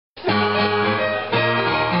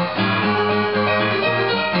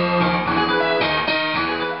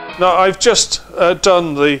Now I've just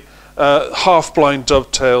done the half-blind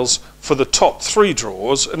dovetails for the top 3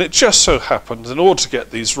 drawers, and it just so happened in order to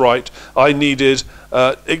get these right I needed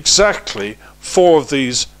exactly 4 of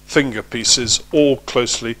these finger pieces all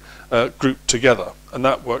closely grouped together, and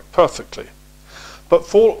that worked perfectly. But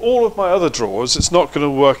for all of my other drawers it's not going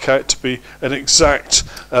to work out to be an exact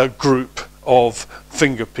group of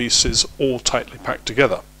finger pieces all tightly packed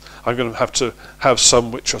together. I'm going to have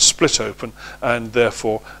some which are split open and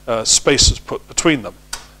therefore spaces put between them.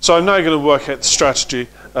 So I'm now going to work out the strategy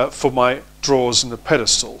for my drawers and the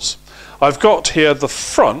pedestals. I've got here the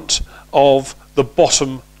front of the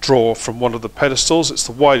bottom drawer from one of the pedestals. It's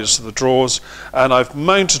the widest of the drawers, and I've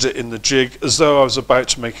mounted it in the jig as though I was about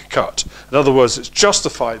to make a cut. In other words, it's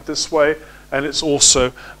justified this way, and it's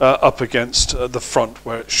also up against the front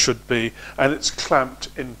where it should be, and it's clamped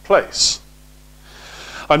in place.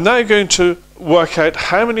 I'm now going to work out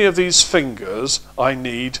how many of these fingers I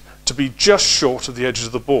need to be just short of the edge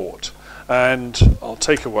of the board, and I'll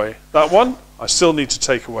take away that one. I still need to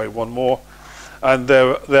take away one more, and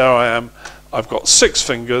there I am. I've got 6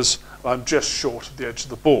 fingers. I'm just short of the edge of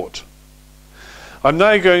the board. I'm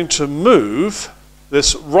now going to move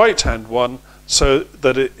this right hand one so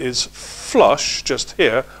that it is flush just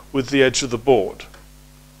here with the edge of the board.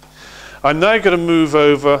 I'm now going to move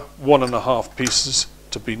over 1.5 pieces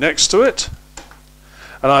to be next to it,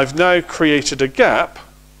 and I've now created a gap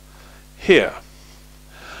here.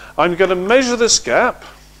 I'm going to measure this gap,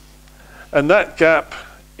 and that gap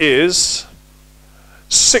is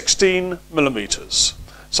 16 millimeters.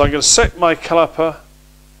 So I'm going to set my caliper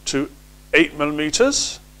to 8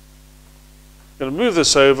 millimeters. I'm going to move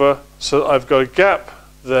this over so that I've got a gap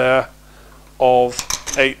there of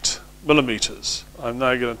 8 millimeters. I'm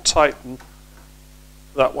now going to tighten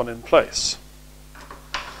that one in place.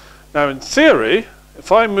 Now in theory,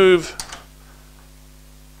 if I move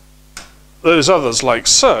those others like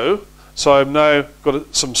so I've now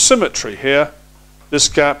got some symmetry here, this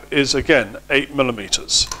gap is again 8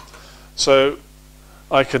 millimeters. So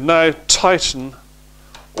I can now tighten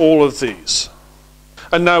all of these.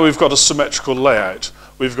 And now we've got a symmetrical layout.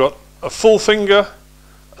 We've got a full finger,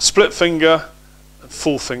 a split finger, and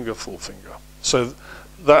full finger, full finger. So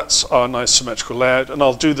that's our nice symmetrical layout, and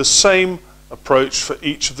I'll do the same approach for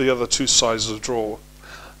each of the other 2 sizes of drawer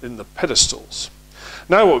in the pedestals.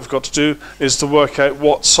 Now what we've got to do is to work out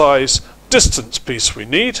what size distance piece we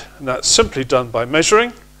need, and that's simply done by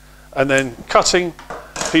measuring and then cutting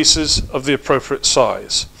pieces of the appropriate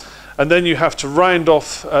size. And then you have to round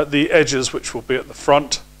off the edges, which will be at the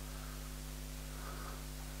front,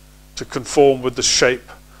 to conform with the shape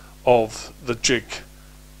of the jig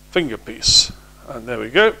finger piece. And there we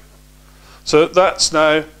go. So that's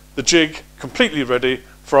now the jig completely ready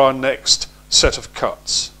for our next set of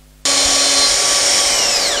cuts.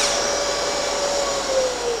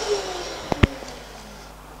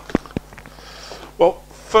 Well,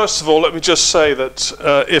 first of all, let me just say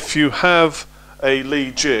that if you have a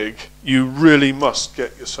Leigh Jig, you really must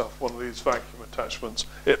get yourself one of these vacuum attachments.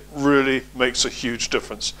 It really makes a huge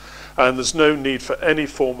difference, and there's no need for any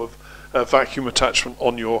form of vacuum attachment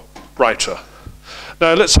on your router.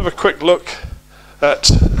 Now let's have a quick look at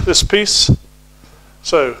this piece.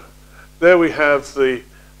 So there we have the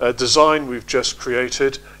design we've just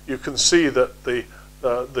created. You can see that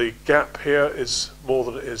the gap here is more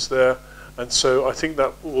than it is there, and so I think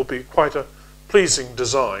that will be quite a pleasing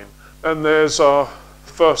design. And there's our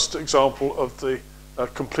first example of the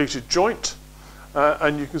completed joint,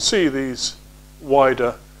 and you can see these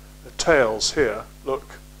wider tails here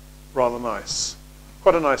look rather nice.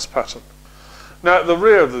 Quite a nice pattern. Now at the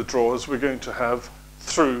rear of the drawers we're going to have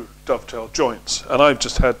through dovetail joints, and I've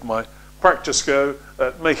just had my practice go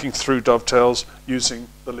at making through dovetails using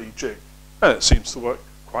the Leigh Jig, and it seems to work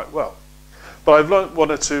quite well. But I've learnt 1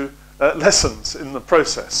 or 2 lessons in the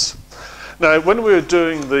process. Now when we were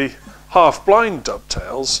doing the half-blind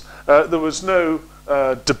dovetails, there was no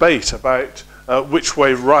debate about which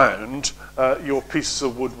way round your pieces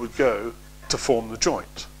of wood would go to form the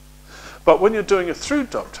joint. But when you're doing a through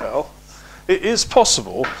dovetail, it is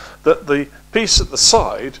possible that the piece at the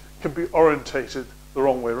side can be orientated the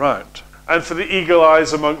wrong way round. And for the eagle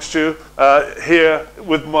eyes amongst you, here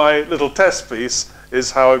with my little test piece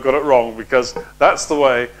is how I got it wrong, because that's the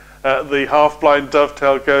way the half-blind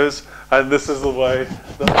dovetail goes, and this is the way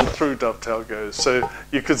that the through dovetail goes. So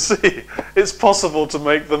you can see it's possible to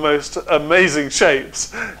make the most amazing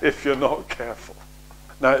shapes if you're not careful.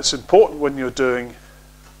 Now it's important when you're doing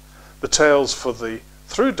the tails for the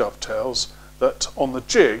through dovetails that on the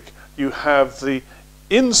jig you have the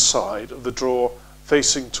inside of the drawer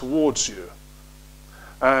facing towards you.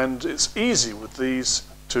 And it's easy with these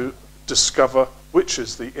to discover which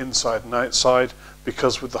is the inside and outside,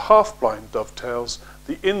 because with the half-blind dovetails,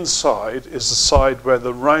 the inside is the side where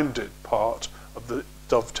the rounded part of the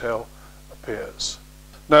dovetail appears.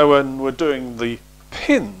 Now when we're doing the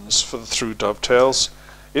pins for the through dovetails,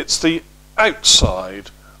 it's the outside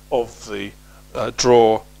of the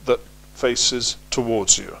drawer that faces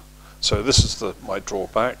towards you. So this is my drawer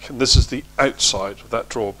back, and this is the outside of that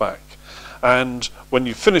drawer back. And when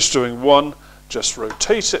you finish doing one, just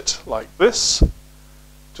rotate it like this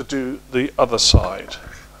to do the other side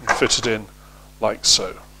and fit it in like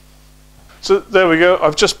so. So there we go.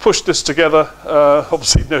 I've just pushed this together.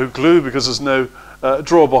 Obviously no glue because there's no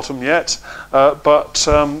drawer bottom yet, but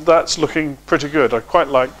that's looking pretty good. I quite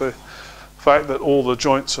like the fact that all the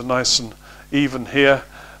joints are nice and even here.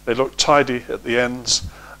 They look tidy at the ends,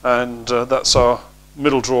 and that's our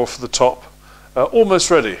middle drawer for the top, almost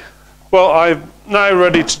ready. Well, I'm now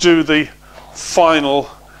ready to do the final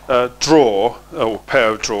drawer, or pair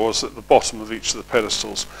of drawers at the bottom of each of the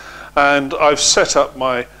pedestals, and I've set up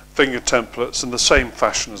my finger templates in the same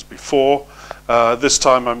fashion as before. This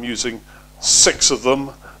time I'm using 6 of them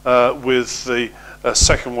with the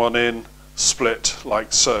second one in split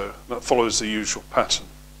like so. That follows the usual pattern.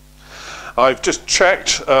 I've just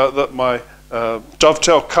checked that my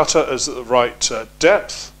dovetail cutter is at the right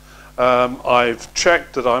depth. I've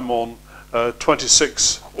checked that I'm on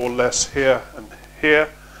 26 or less here and here,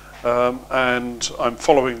 and I'm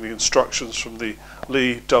following the instructions from the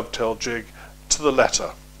Leigh Dovetail jig to the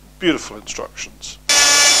letter. Beautiful instructions.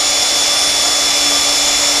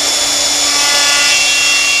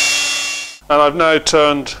 And I've now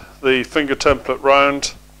turned the finger template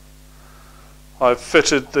round. I've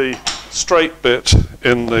fitted the straight bit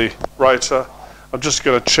in the writer. I'm just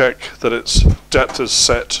going to check that its depth is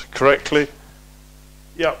set correctly.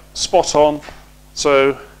 Yep, spot on.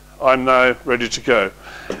 So I'm now ready to go.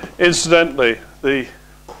 Incidentally,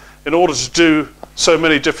 in order to do so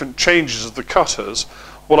many different changes of the cutters,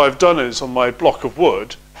 what I've done is on my block of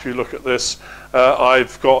wood, if you look at this,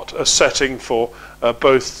 I've got a setting for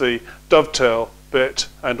both the dovetail bit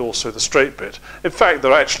and also the straight bit. In fact,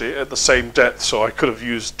 they're actually at the same depth, so I could have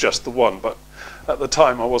used just the one, but at the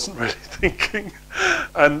time I wasn't really thinking.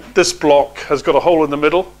 And this block has got a hole in the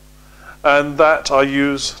middle, and that I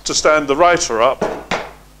use to stand the writer up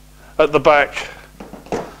at the back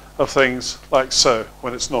of things like so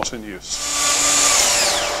when it's not in use.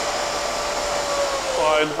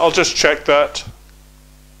 Fine, I'll just check that.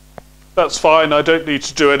 That's fine, I don't need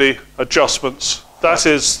to do any adjustments. That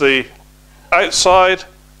is the outside,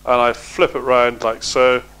 and I flip it round like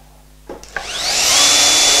so.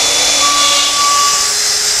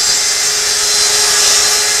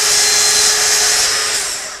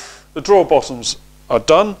 The drawer bottoms are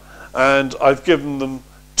done, and I've given them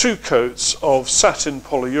 2 coats of satin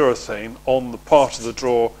polyurethane on the part of the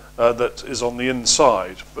drawer that is on the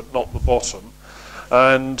inside but not the bottom,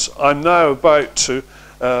 and I'm now about to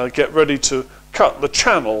get ready to cut the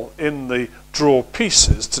channel in the drawer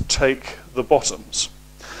pieces to take the bottoms.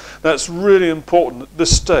 That's really important at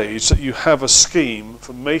this stage, that you have a scheme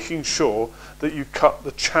for making sure that you cut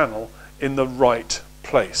the channel in the right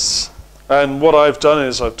place. And what I've done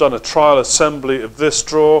is I've done a trial assembly of this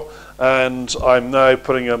drawer, and I'm now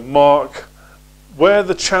putting a mark where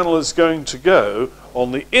the channel is going to go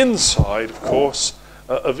on the inside, of course,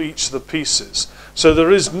 of each of the pieces. So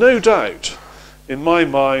there is no doubt in my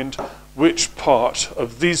mind which part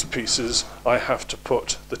of these pieces I have to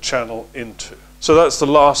put the channel into. So that's the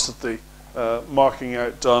last of the marking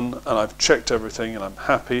out done, and I've checked everything and I'm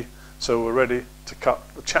happy, so we're ready to cut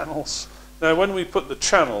the channels. Now when we put the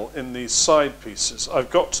channel in these side pieces, I've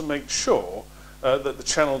got to make sure that the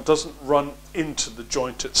channel doesn't run into the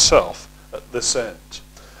joint itself at this end,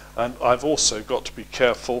 and I've also got to be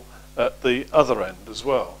careful at the other end as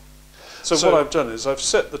well. So what I've done is I've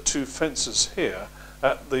set the 2 fences here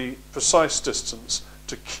at the precise distance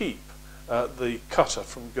to keep the cutter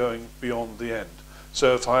from going beyond the end.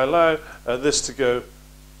 So if I allow this to go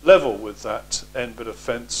level with that end bit of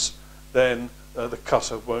fence, then the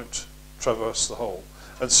cutter won't traverse the hole.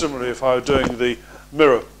 And similarly, if I were doing the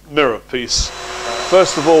mirror piece,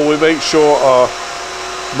 first of all we make sure our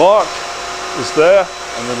mark is there,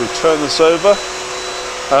 and then we turn this over,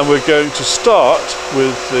 and we're going to start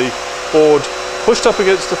with the board pushed up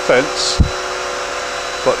against the fence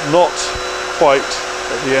but not quite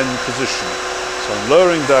at the end position. So I'm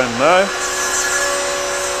lowering down now.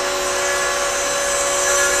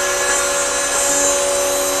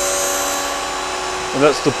 And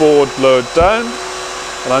that's the board lowered down.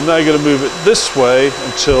 And I'm now going to move it this way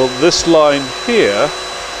until this line here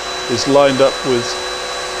is lined up with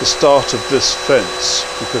the start of this fence,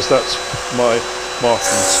 because that's my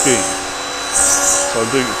marking scheme. So I'm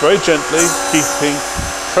doing it very gently, keeping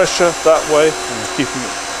pressure that way and keeping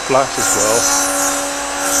it flat as well.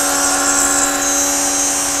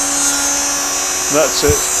 And that's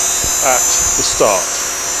it at the start.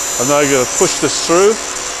 I'm now going to push this through.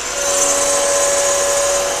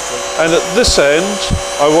 And at this end,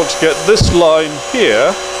 I want to get this line here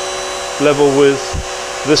level with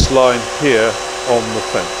this line here on the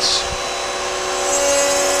fence.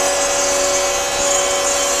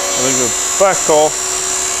 I'm going to back off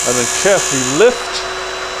and then carefully lift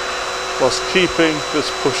whilst keeping this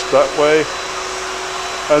pushed that way,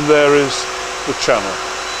 and there is the channel.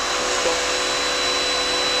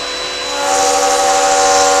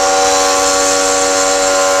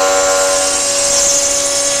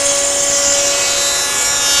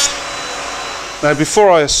 Now, before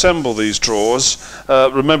I assemble these drawers,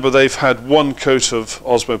 remember they've had one coat of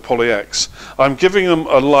Osmo Poly X. I'm giving them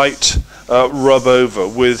a light rub over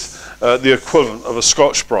with the equivalent of a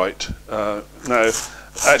Scotch-Brite. Now,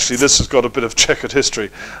 actually, this has got a bit of checkered history.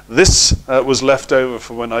 This was left over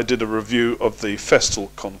from when I did a review of the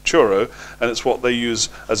Festal Conturo, and it's what they use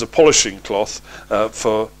as a polishing cloth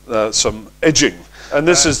for some edging. And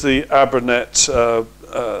this is the Abernet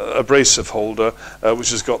abrasive holder, which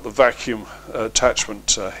has got the vacuum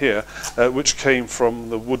attachment here, which came from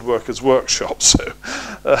the woodworker's workshop. So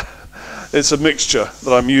it's a mixture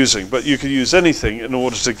that I'm using, but you can use anything in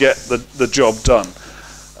order to get the job done.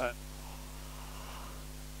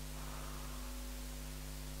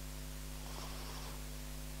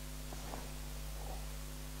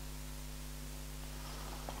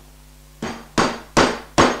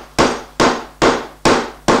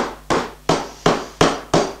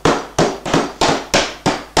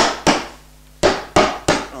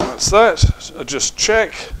 That, I just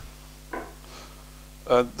check,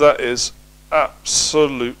 and that is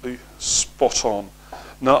absolutely spot on.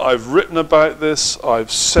 Now, I've written about this,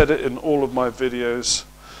 I've said it in all of my videos.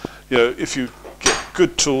 You know, if you get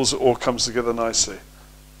good tools, it all comes together nicely.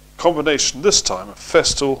 Combination this time of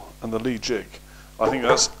Festal and the Leigh Jig. I think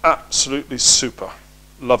that's absolutely super.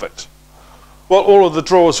 Love it. Well, all of the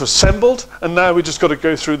drawers are assembled, and now we just got to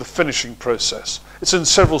go through the finishing process. It's in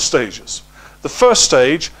several stages. The first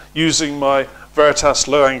stage, using my Veritas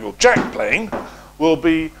low-angle jack plane, will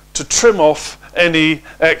be to trim off any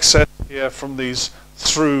excess here from these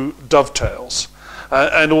through dovetails,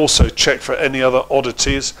 and also check for any other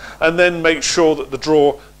oddities, and then make sure that the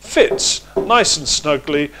drawer fits nice and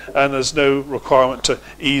snugly and there's no requirement to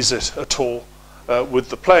ease it at all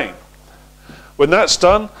with the plane. When that's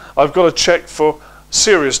done, I've got to check for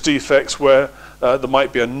serious defects where there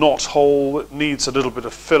might be a knot hole that needs a little bit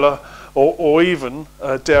of filler, or even,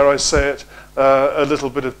 dare I say it, a little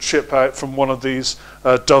bit of chip out from one of these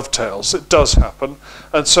dovetails. It does happen.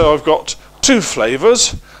 And so I've got two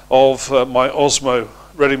flavours of my Osmo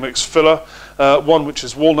Ready Mix filler, one which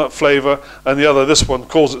is walnut flavour, and the other, this one,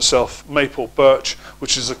 calls itself maple birch,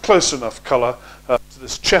 which is a close enough colour to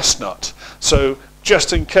this chestnut. So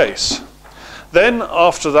just in case. Then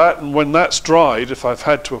after that, and when that's dried, if I've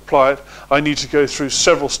had to apply it, I need to go through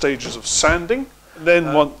several stages of sanding.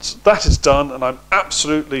 Then once that is done and I'm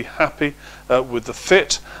absolutely happy with the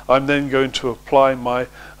fit, I'm then going to apply my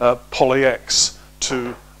Poly X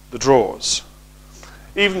to the drawers.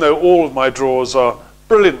 Even though all of my drawers are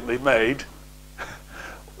brilliantly made,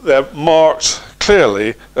 they're marked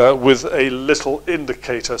clearly with a little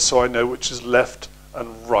indicator so I know which is left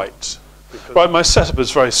and right. Right, my setup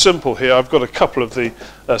is very simple here. I've got a couple of the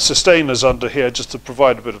sustainers under here just to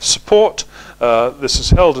provide a bit of support. This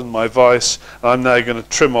is held in my vise. I'm now going to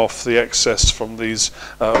trim off the excess from these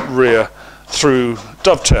rear through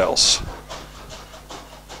dovetails.